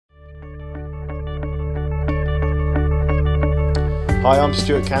Hi, I'm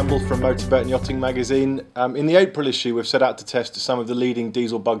Stuart Campbell from Motor Boat Yachting magazine. In the April issue, we've set out to test some of the leading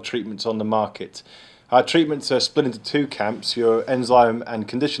diesel bug treatments on the market. Our treatments are split into two camps: your enzyme and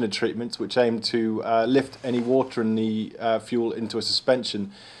conditioner treatments, which aim to lift any water in the fuel into a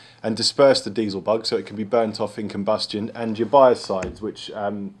suspension and disperse the diesel bug so it can be burnt off in combustion, and your biocides, which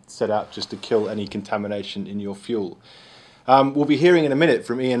set out just to kill any contamination in your fuel. We'll be hearing in a minute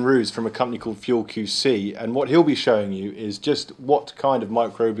from Ian Roos from a company called Fuel QC, and what he'll be showing you is just what kind of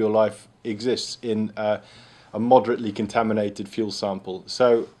microbial life exists in a moderately contaminated fuel sample.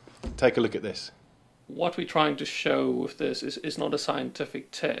 So take a look at this. What we're trying to show with this is not a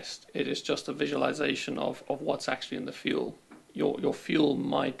scientific test. It is just a visualization of what's actually in the fuel. Your fuel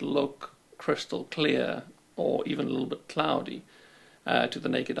might look crystal clear or even a little bit cloudy to the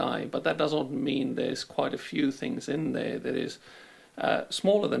naked eye, but that doesn't mean there's quite a few things in there that is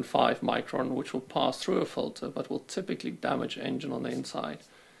smaller than 5 micron, which will pass through a filter but will typically damage the engine on the inside.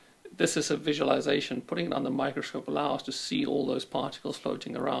 This is a visualization. Putting it under the microscope allows us to see all those particles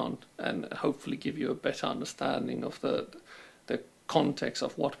floating around and hopefully give you a better understanding of the context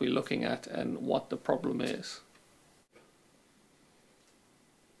of what we're looking at and what the problem is.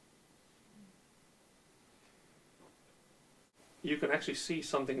 You can actually see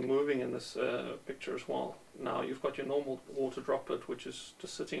something moving in this picture as well. Now you've got your normal water droplet, which is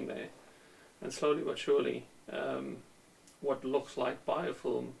just sitting there, and slowly but surely what looks like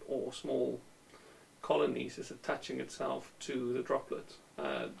biofilm or small colonies is attaching itself to the droplet.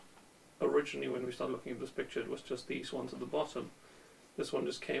 Originally, when we started looking at this picture, it was just these ones at the bottom. This one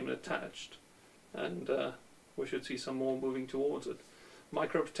just came and attached, and we should see some more moving towards it.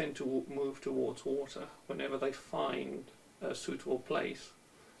 Microbes tend to move towards water whenever they find a suitable place.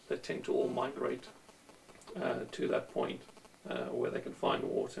 They tend to all migrate to that point where they can find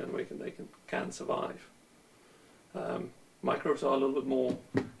water and where they can survive. Microbes are a little bit more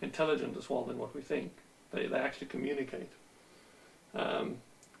intelligent as well than what we think. They actually communicate.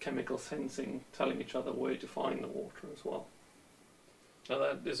 Chemical sensing, telling each other where to find the water as well. Now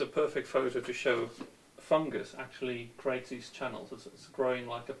that is a perfect photo to show fungus actually creates these channels. It's growing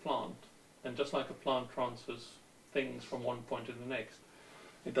like a plant, and just like a plant transfers things from one point to the next,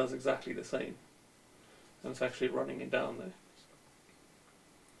 it does exactly the same, and it's actually running it down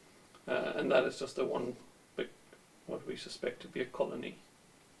there. And that is just a one big, what we suspect to be a colony,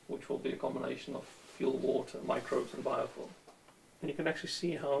 which will be a combination of fuel, water, microbes and biofilm. And you can actually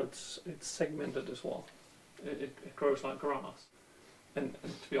see how it's segmented as well. It grows like grass, and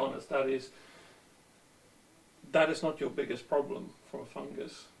to be honest, that is not your biggest problem for a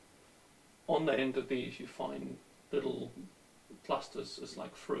fungus. On the end of these you find little clusters as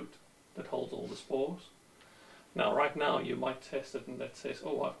like fruit that holds all the spores. Now right now you might test it and that says,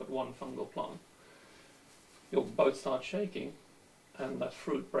 oh, I've got one fungal plant. Your boat starts shaking and that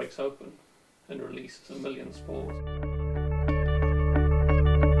fruit breaks open and releases 1 million spores.